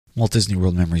Walt Disney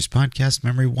World Memories Podcast,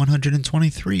 Memory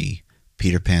 123,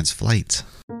 Peter Pan's Flight.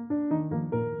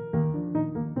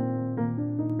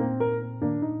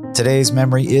 Today's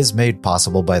memory is made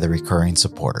possible by the recurring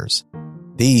supporters.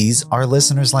 These are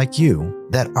listeners like you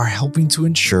that are helping to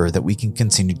ensure that we can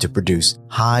continue to produce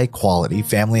high-quality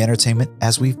family entertainment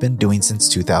as we've been doing since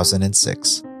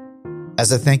 2006.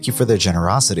 As a thank you for their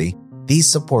generosity, these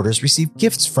supporters receive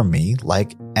gifts from me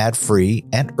like ad-free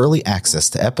and early access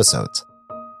to episodes.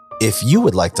 If you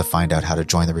would like to find out how to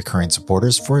join the recurring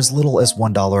supporters for as little as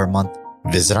 $1 a month,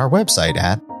 visit our website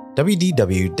at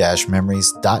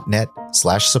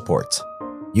wdw-memories.net/support.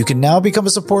 You can now become a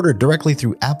supporter directly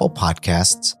through Apple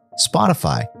Podcasts,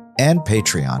 Spotify, and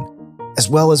Patreon, as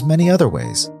well as many other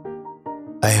ways.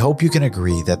 I hope you can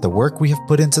agree that the work we have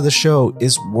put into the show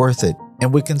is worth it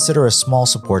and would consider a small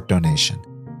support donation.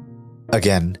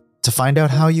 Again, to find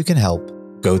out how you can help,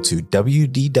 go to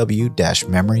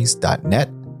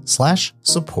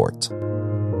wdw-memories.net/support.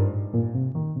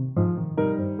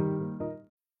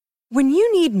 When you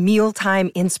need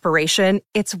mealtime inspiration,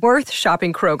 it's worth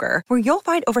shopping Kroger, where you'll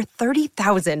find over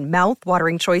 30,000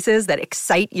 mouth-watering choices that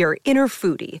excite your inner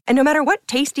foodie. And no matter what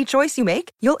tasty choice you make,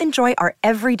 you'll enjoy our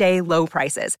everyday low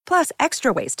prices, plus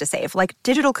extra ways to save, like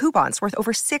digital coupons worth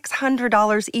over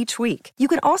 $600 each week. You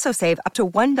can also save up to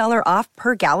 $1 off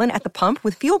per gallon at the pump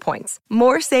with fuel points.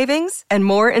 More savings and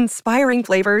more inspiring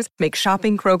flavors make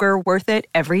shopping Kroger worth it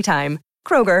every time.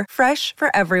 Kroger, fresh for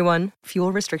everyone.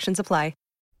 Fuel restrictions apply.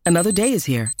 Another day is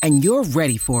here, and you're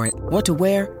ready for it. What to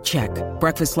wear? Check.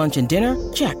 Breakfast, lunch, and dinner?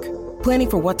 Check. Planning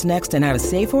for what's next and how to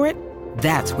save for it?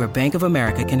 That's where Bank of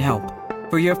America can help.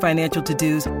 For your financial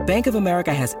to-dos, Bank of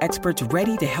America has experts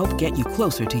ready to help get you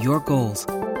closer to your goals.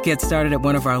 Get started at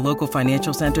one of our local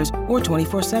financial centers or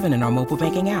 24/7 in our mobile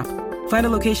banking app. Find a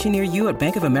location near you at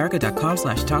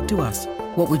bankofamerica.com/talktous.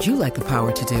 What would you like the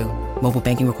power to do? Mobile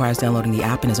banking requires downloading the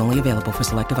app and is only available for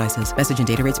select devices. Message and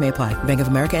data rates may apply. Bank of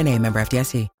America N.A., member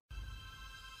FDIC.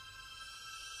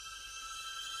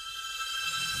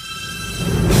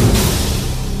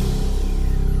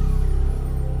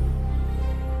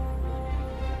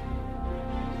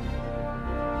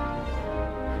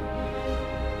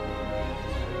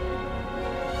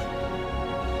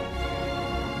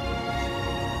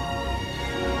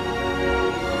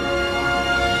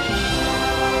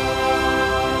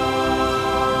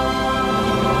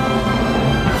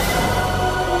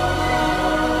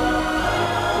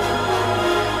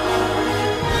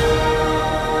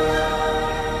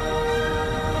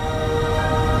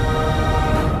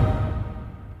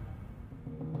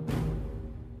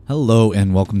 Hello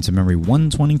and welcome to Memory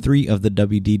 123 of the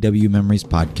WDW Memories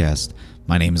Podcast.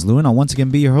 My name is Lou and I'll once again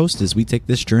be your host as we take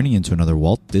this journey into another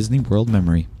Walt Disney World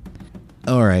memory.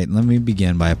 Alright, let me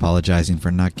begin by apologizing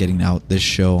for not getting out this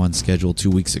show on schedule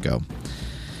 2 weeks ago.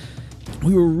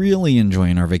 We were really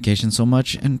enjoying our vacation so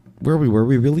much, and where we were,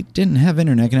 we really didn't have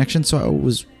internet connection, so I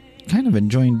was kind of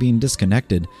enjoying being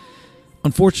disconnected.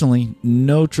 Unfortunately,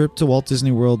 no trip to Walt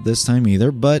Disney World this time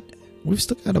either, but we've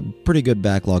still got a pretty good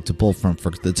backlog to pull from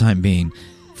for the time being.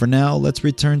 For now, let's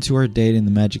return to our date in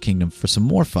the Magic Kingdom for some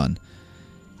more fun.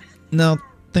 Now,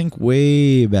 think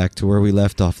way back to where we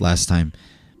left off last time.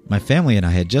 My family and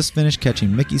I had just finished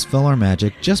catching Mickey's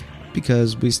PhilharMagic just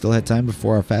because we still had time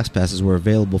before our Fast Passes were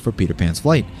available for Peter Pan's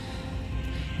Flight.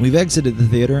 We've exited the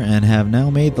theater and have now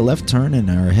made the left turn and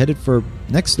are headed for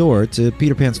next door to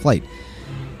Peter Pan's Flight.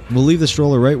 We'll leave the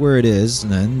stroller right where it is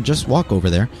and then just walk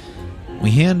over there. We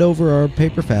hand over our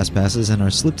paper Fast Passes and are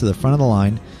slipped to the front of the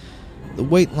line. The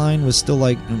wait line was still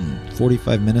like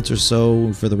 45 minutes or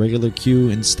so for the regular queue.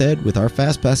 Instead, with our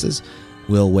Fast Passes,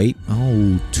 we'll wait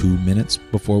 2 minutes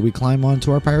before we climb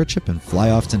onto our pirate ship and fly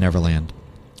off to Neverland.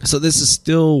 So this is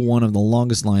still one of the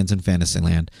longest lines in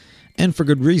Fantasyland, and for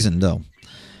good reason though.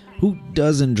 Who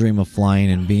doesn't dream of flying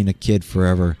and being a kid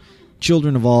forever?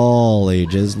 Children of all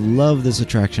ages love this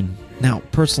attraction. Now,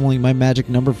 personally, my magic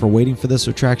number for waiting for this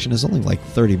attraction is only like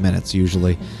 30 minutes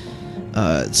usually.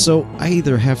 So I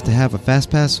either have to have a Fast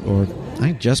Pass or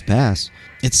I just pass.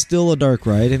 It's still a dark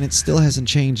ride and it still hasn't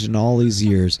changed in all these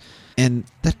years. And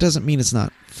that doesn't mean it's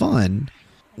not fun.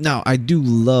 Now, I do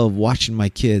love watching my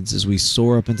kids as we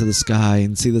soar up into the sky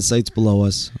and see the sights below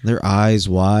us, their eyes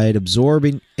wide,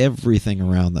 absorbing everything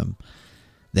around them.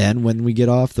 Then, when we get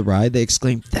off the ride, they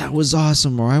exclaim, "That was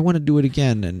awesome," or "I want to do it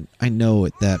again," and I know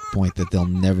at that point that they'll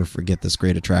never forget this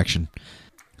great attraction.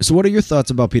 So what are your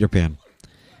thoughts about Peter Pan?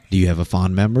 Do you have a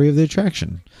fond memory of the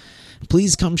attraction?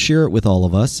 Please come share it with all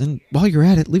of us, and while you're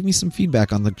at it, leave me some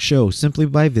feedback on the show simply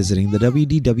by visiting the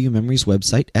WDW Memories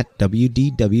website at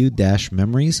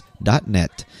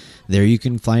wdw-memories.net. There you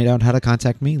can find out how to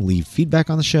contact me, leave feedback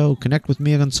on the show, connect with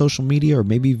me on social media, or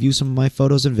maybe view some of my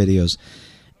photos and videos.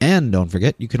 And don't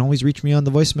forget, you can always reach me on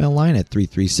the voicemail line at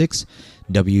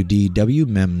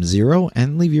 336-WDW-MEM0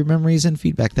 and leave your memories and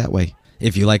feedback that way.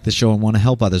 If you like the show and want to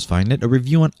help others find it, a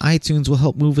review on iTunes will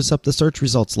help move us up the search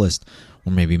results list.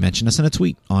 Or maybe mention us in a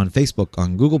tweet on Facebook,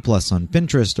 on Google+, on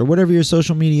Pinterest, or whatever your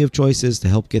social media of choice is to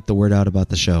help get the word out about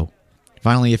the show.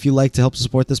 Finally, if you'd like to help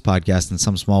support this podcast in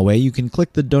some small way, you can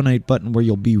click the donate button where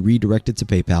you'll be redirected to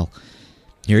PayPal.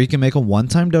 Here you can make a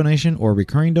one-time donation or a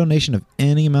recurring donation of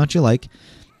any amount you like.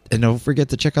 And don't forget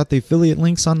to check out the affiliate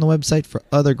links on the website for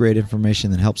other great information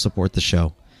that helps support the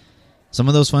show. Some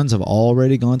of those funds have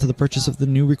already gone to the purchase of the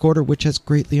new recorder, which has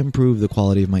greatly improved the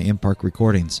quality of my in-park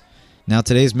recordings. Now,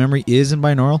 today's memory is in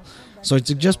binaural, so I'd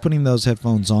suggest putting those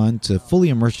headphones on to fully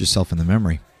immerse yourself in the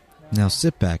memory. Now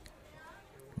sit back,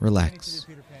 relax,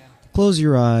 close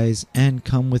your eyes, and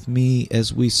come with me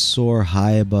as we soar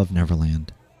high above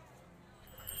Neverland.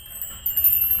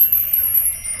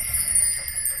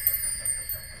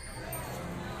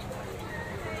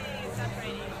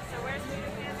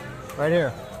 Right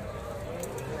here.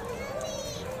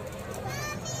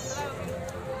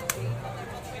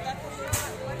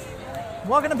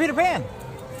 Welcome to Peter Pan.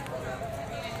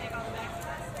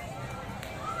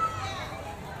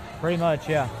 Pretty much,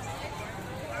 yeah.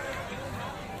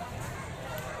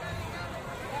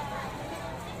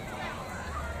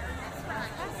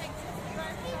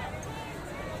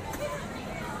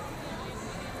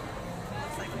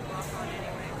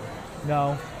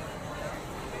 No.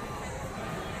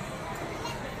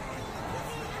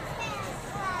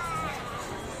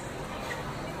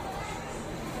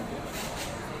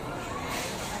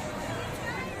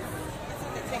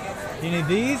 You need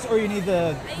these, or you need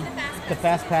the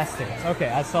fast pass tickets? Okay,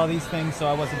 I saw these things, so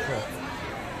I wasn't sure.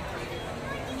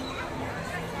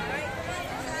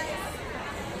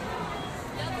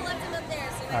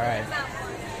 All right.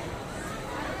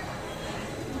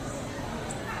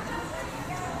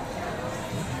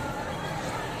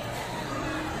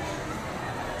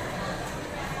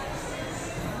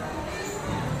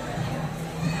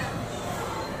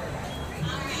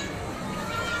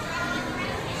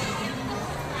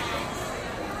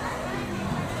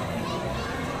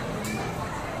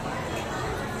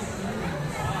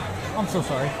 I'm so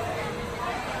sorry.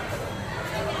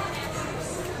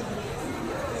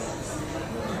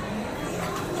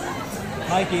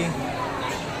 Mikey.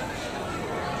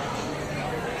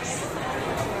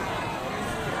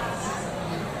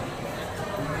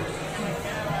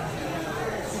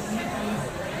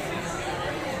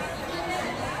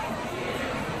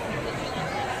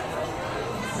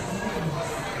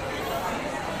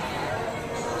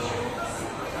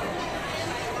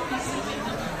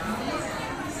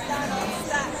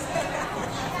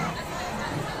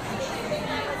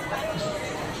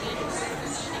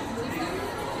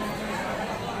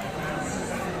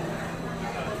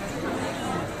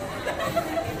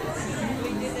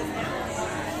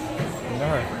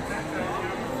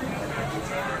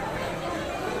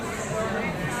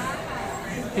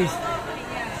 Peace.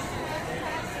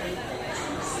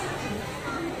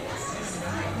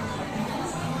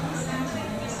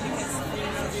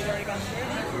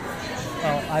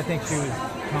 Oh, I think she was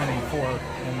counting 4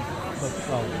 and looked,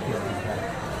 oh, here, okay.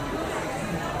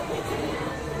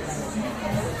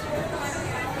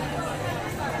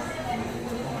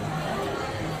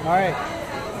 All right.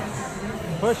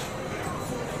 Push.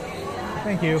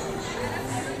 Thank you.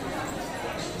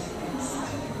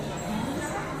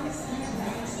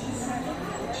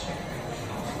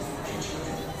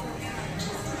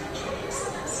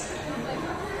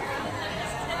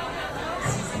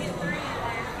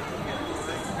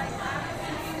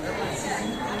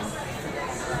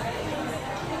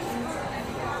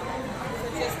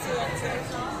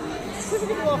 We can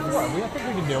do all 4. I think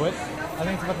we can do it. I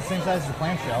think it's about the same size as the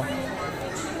clamshell.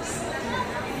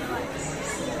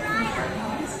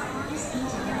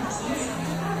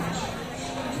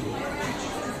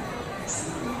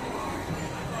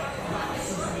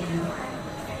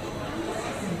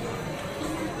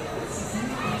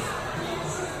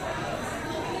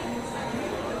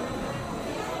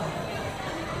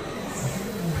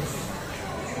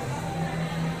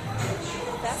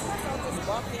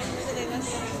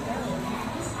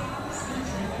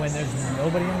 When there's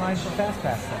nobody in line for Fast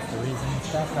Pass, that's the reason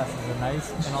Fast Passes are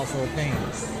nice and also a pain.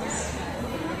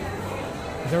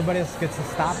 Because everybody else gets to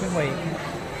stop and wait.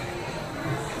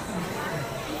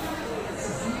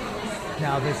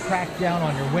 Now there's crackdown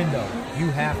on your window.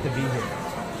 You have to be here.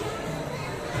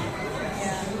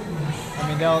 I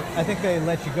mean, I think they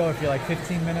let you go if you're like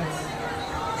 15 minutes.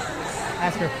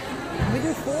 Ask her. Can we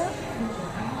do 4?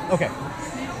 Okay.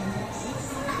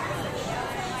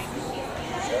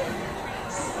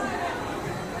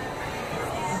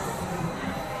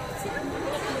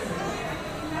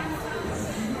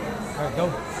 All right, go.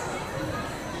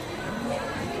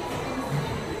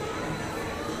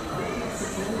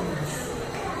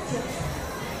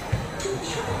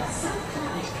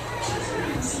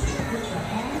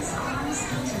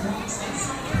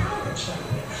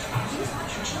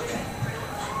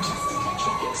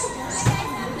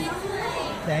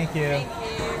 Thank you.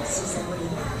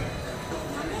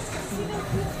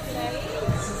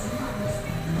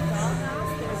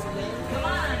 Come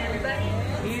on, everybody.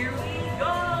 Here we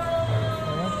go.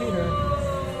 Hello, Peter.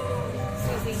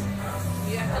 Susie,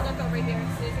 you have to look over here.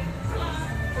 Susie,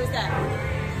 who's that?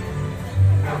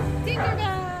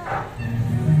 Tinkerbell.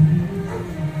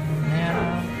 Nana.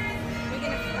 We're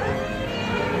gonna.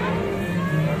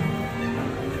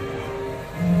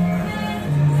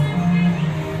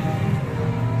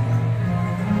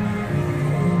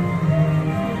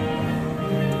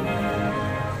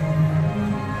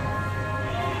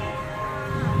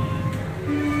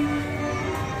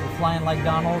 We're flying like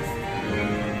Donald.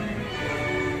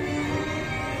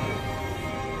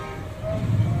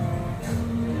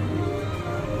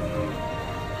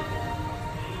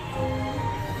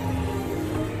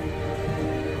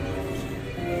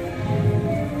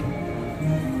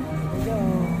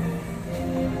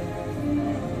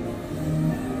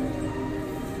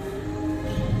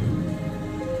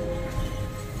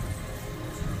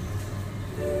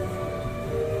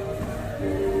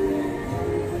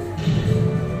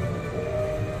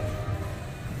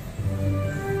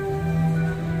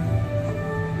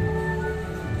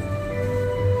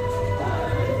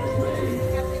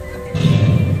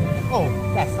 Oh,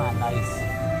 that's not nice.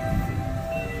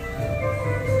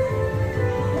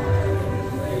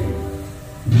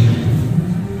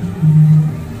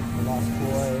 Lost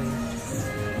boy.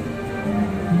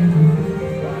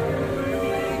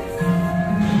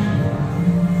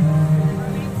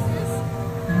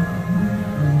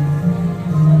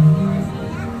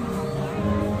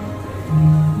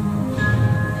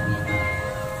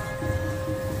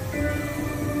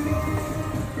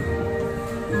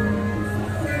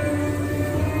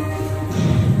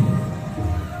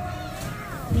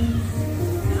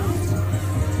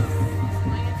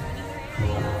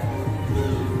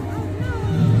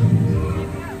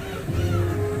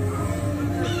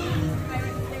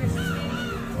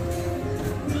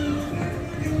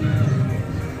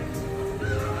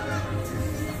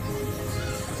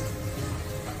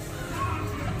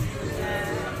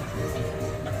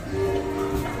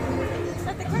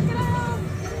 Let the crocodile.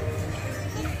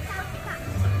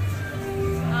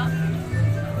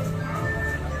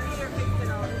 Peter picked it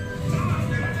up.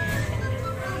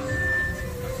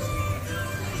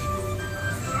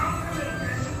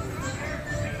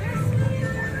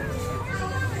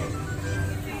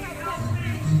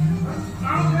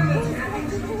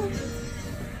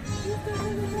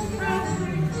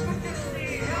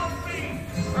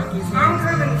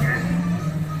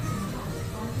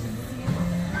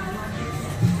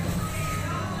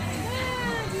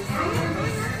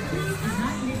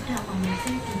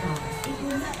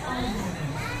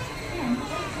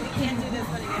 Can't do this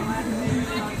one again.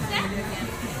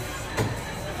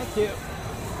 Thank you.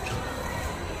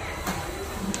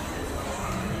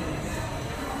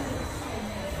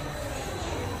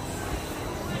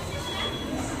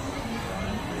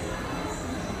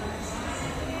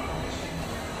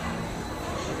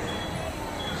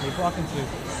 Keep walking, Sue.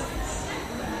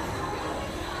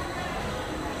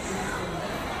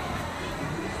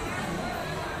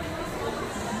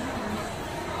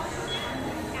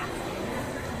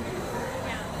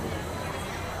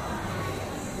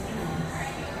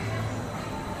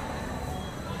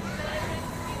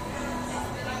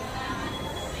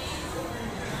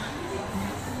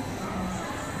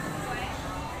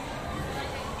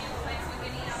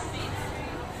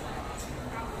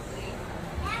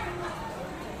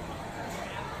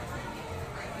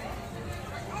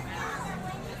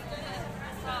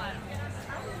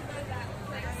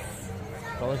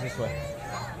 Go this way.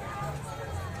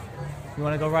 You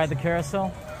want to go ride the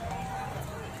carousel?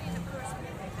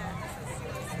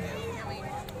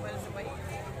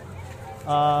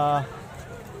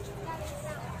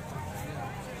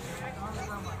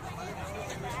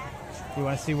 You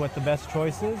want to see what the best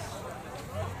choice is?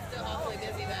 Still awfully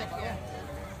busy back here.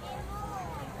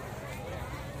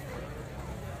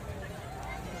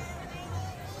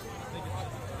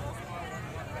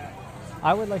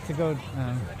 I would like to go.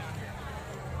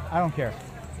 I don't care.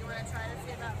 You want to try to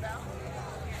see about Belle?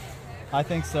 I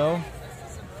think so.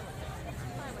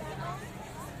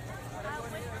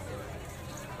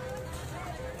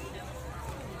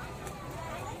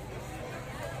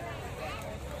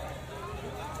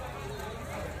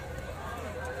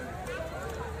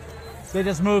 They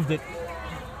just moved it. We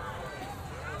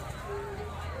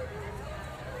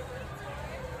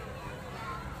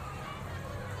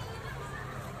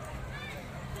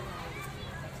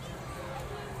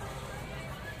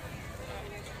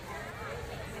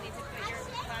need to put your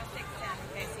plastic down,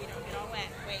 okay, so you don't get all wet.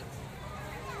 Wait.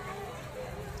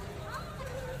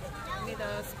 Give me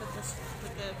those. Put the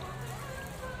thing.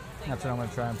 That's what I'm going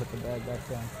to try and put the bag back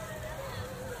down.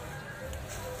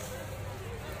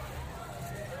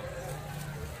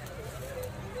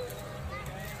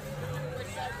 Which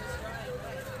side was dry?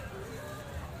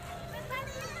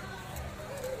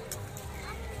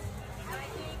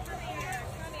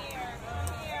 Come here.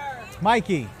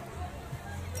 Mikey.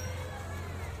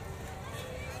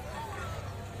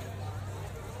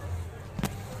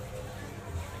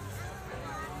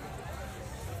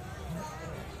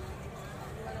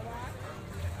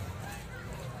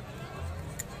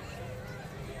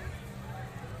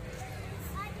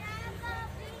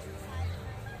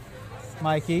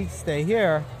 Mikey, stay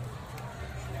here.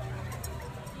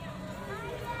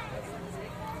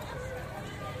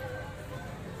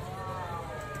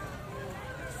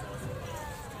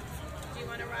 Do you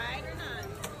want to ride or not?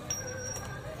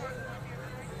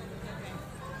 Okay.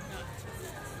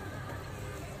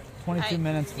 22 Hi.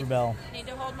 minutes for Belle. You need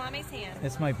to hold mommy's hand.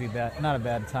 This might be not a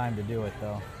bad time to do it, though.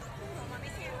 Hold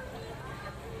mommy's hand.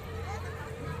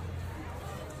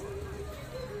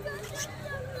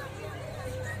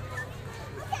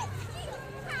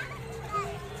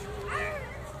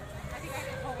 I think I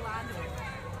can hold on to it.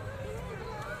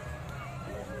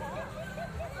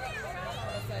 All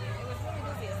of a sudden, it was really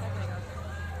busy a second ago.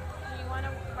 Do you want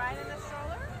to ride in the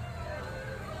stroller?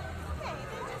 Okay,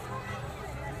 then just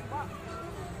walk.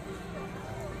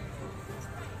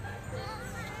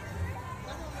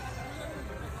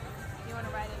 You want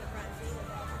to ride in the front seat?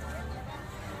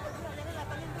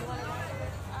 You want to ride?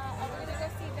 We're going to go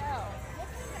see Belle. We'll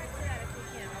fix that if we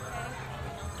can, okay?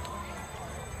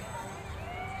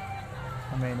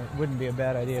 I mean, it wouldn't be a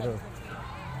bad idea to...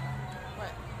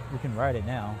 What? We can ride it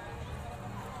now.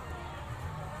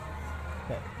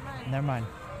 Okay, never mind.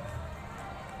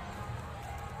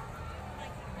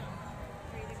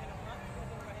 Are you either going to walk or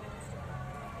go ride in the stroller?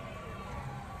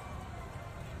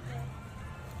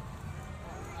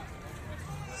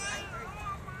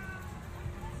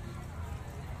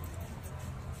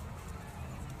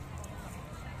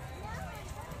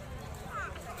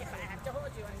 If I have to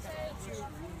hold you, I'm going to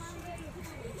hold you.